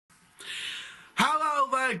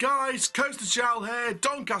there guys, Coaster Shell here,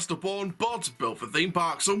 Doncaster born, but built for theme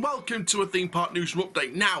parks, and welcome to a Theme Park Newsroom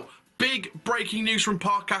update. Now, big breaking news from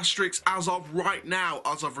Parc Asterix as of right now,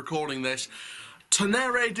 as of recording this.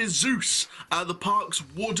 Tonnerre De Zeus, the park's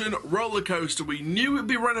wooden roller coaster. We knew it'd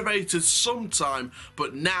be renovated sometime,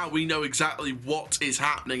 but now we know exactly what is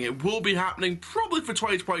happening. It will be happening probably for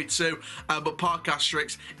 2022, but Parc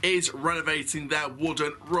Asterix is renovating their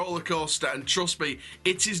wooden roller coaster, and trust me,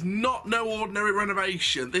 it is not no ordinary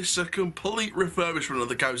renovation. This is a complete refurbishment of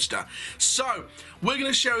the coaster. So, we're going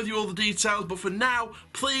to share with you all the details, but for now,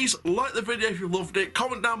 please like the video if you loved it,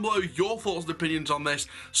 comment down below your thoughts and opinions on this,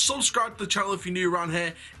 subscribe to the channel if you're new around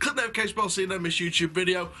here, click the notification bell so you don't miss YouTube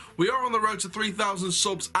video. We are on the road to 3,000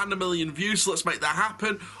 subs and 1 million views, so let's make that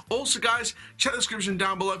happen. Also guys, check the description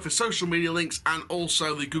down below for social media links and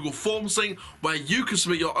also the Google Forms link where you can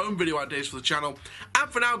submit your own video ideas for the channel.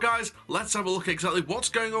 And for now guys, let's have a look at exactly what's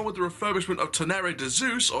going on with the refurbishment of Tonnerre De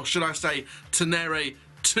Zeus, or should I say Tonnerre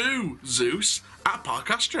De Zeus, at Parc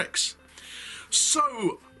Asterix.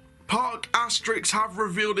 So, Parc Asterix have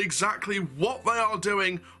revealed exactly what they are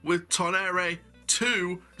doing with Tonnerre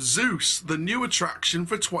De Zeus, the new attraction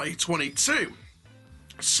for 2022.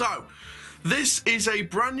 So, this is a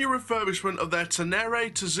brand new refurbishment of their Tonnerre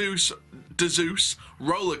De Zeus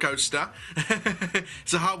roller coaster.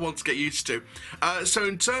 It's a hard one to get used to. So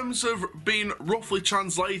in terms of being roughly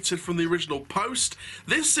translated from the original post,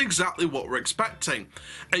 this is exactly what we're expecting.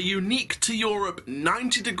 A unique to Europe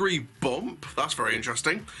 90-degree bump, that's very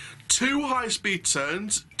interesting, 2 high-speed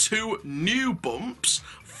turns, 2 new bumps,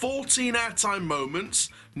 14 airtime moments,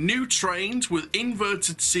 new trains with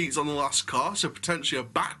inverted seats on the last car, so potentially a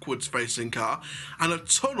backwards facing car, and a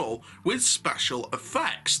tunnel with special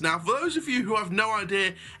effects. Now for those of you who have no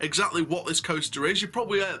idea exactly what this coaster is, you're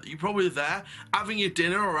probably there having your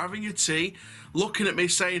dinner or having your tea, looking at me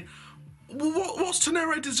saying, what's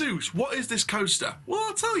Tonnerre De Zeus? What is this coaster? Well,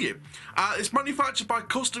 I'll tell you. It's manufactured by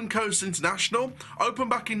Custom Coasts International, opened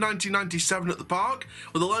back in 1997 at the park,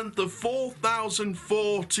 with a length of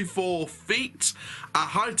 4,044 feet, a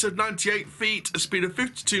height of 98 feet, a speed of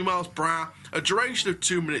 52 miles per hour, a duration of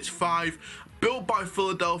 2 minutes 5, built by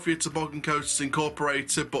Philadelphia Toboggan Coasters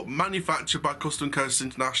Incorporated, but manufactured by Custom Coasts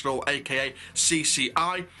International, aka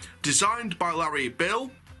CCI, designed by Larry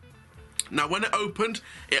Bill. Now, when it opened,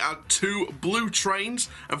 it had 2 blue trains,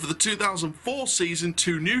 and for the 2004 season,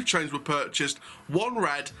 2 new trains were purchased, 1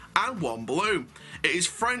 red and 1 blue. It is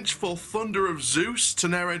French for Thunder of Zeus,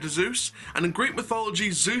 Tonnerre De Zeus, and in Greek mythology,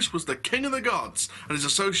 Zeus was the king of the gods and is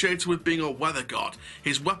associated with being a weather god.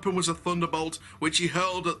 His weapon was a thunderbolt, which he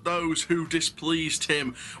hurled at those who displeased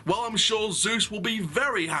him. Well, I'm sure Zeus will be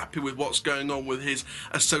very happy with what's going on with his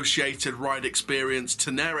associated ride experience,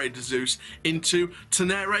 Tonnerre De Zeus, into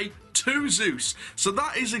Tonnerre De Zeus. So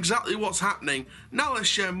that is exactly what's happening. Now let's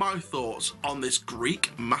share my thoughts on this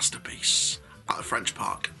Greek masterpiece at the French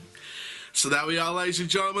park. So there we are, ladies and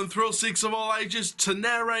gentlemen, thrill seekers of all ages,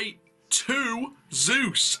 Tonnerre De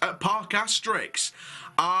Zeus at Parc Asterix.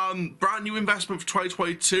 Brand new investment for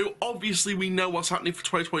 2022. Obviously, we know what's happening for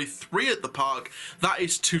 2023 at the park. That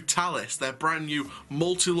is Toutalis, their brand new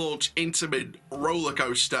multi-launch intimate roller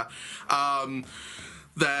coaster.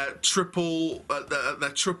 Their triple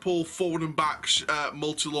forward and back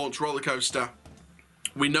multi-launch roller coaster.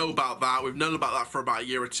 We know about that. We've known about that for about a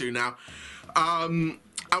year or two now.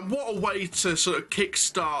 And what a way to sort of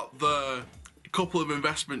kickstart the couple of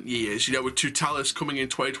investment years, you know, with Toutalis coming in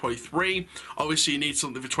 2023. Obviously, you need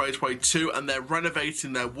something for 2022, and they're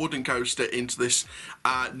renovating their wooden coaster into this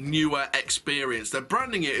newer experience. They're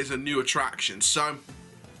branding it as a new attraction. So,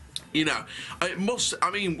 you know, it must, I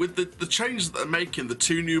mean, with the changes that they're making, the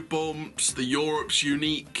 2 new bumps, the Europe's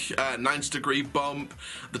unique 90-degree bump,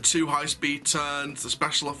 the 2 high-speed turns, the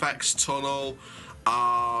special effects tunnel,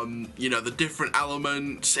 you know, the different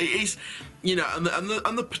elements, it is, you know,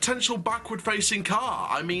 and the potential backward-facing car.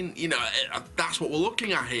 I mean, you know, that's what we're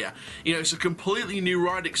looking at here. You know, it's a completely new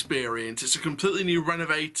ride experience. It's a completely new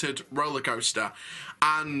renovated roller coaster.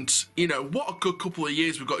 And, you know, what a good couple of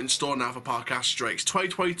years we've got in store now for Parc Asterix.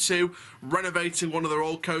 2022, renovating one of their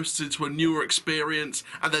old coasters into a newer experience.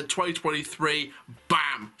 And then 2023,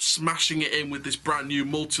 bam, smashing it in with this brand new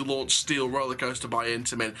multi-launch steel roller coaster by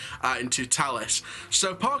Intamin in Toutalis.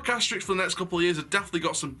 So Parc Asterix for the next couple of years have definitely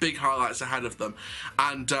got some big highlights ahead of them.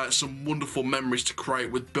 And some wonderful memories to create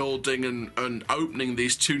with building and opening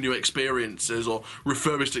these 2 new experiences, or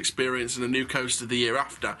refurbished experience, and a new coaster the year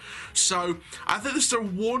after. So I think this is a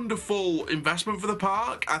wonderful investment for the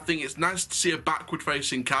park. I think it's nice to see a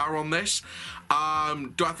backward-facing car on this.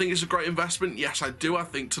 Do I think it's a great investment? Yes, I do. I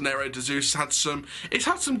think Tonnerre De Zeus had some it's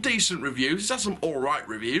had some decent reviews. It's had some alright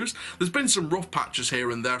reviews. There's been some rough patches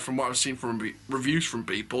here and there from what I've seen from reviews from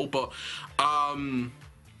people, but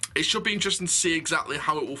it should be interesting to see exactly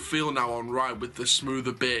how it will feel now on ride, with the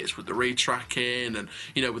smoother bits, with the retracking, and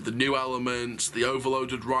with the new elements, the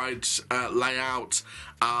overloaded rides layout,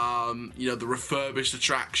 the refurbished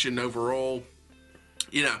attraction overall.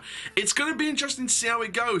 It's going to be interesting to see how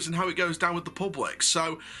it goes and how it goes down with the public.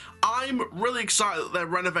 So I'm really excited that they're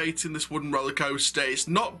renovating this wooden roller coaster. It's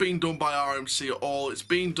not being done by RMC at all. It's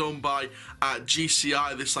being done by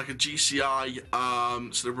GCI. This is like a GCI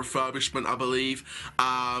sort of refurbishment, I believe.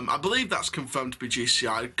 I believe that's confirmed to be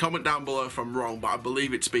GCI. Comment down below if I'm wrong, but I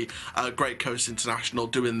believe it to be Great Coast International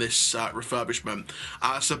doing this refurbishment.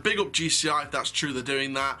 So big up GCI if that's true they're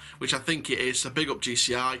doing that, which I think it is. So big up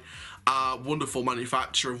GCI. Wonderful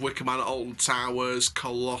manufacturer of Wicker Man at Alton Towers,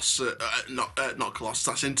 Colossus, not Colossus,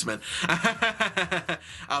 that's Intamin.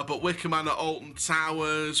 But Wicker Man at Alton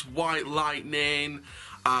Towers, White Lightning,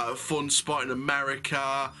 Fun Spot in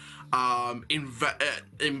America,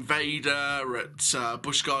 Invader at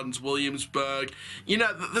Busch Gardens Williamsburg.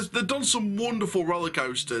 They've done some wonderful roller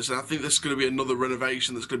coasters, and I think this is going to be another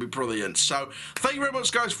renovation that's going to be brilliant. So thank you very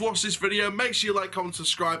much, guys, for watching this video. Make sure you like, comment,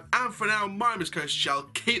 subscribe, and for now, my name is Coaster Shell.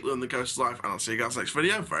 Keep living the coaster life, and I'll see you guys next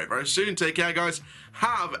video very, very soon. Take care, guys.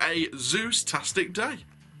 Have a Zeus-tastic day.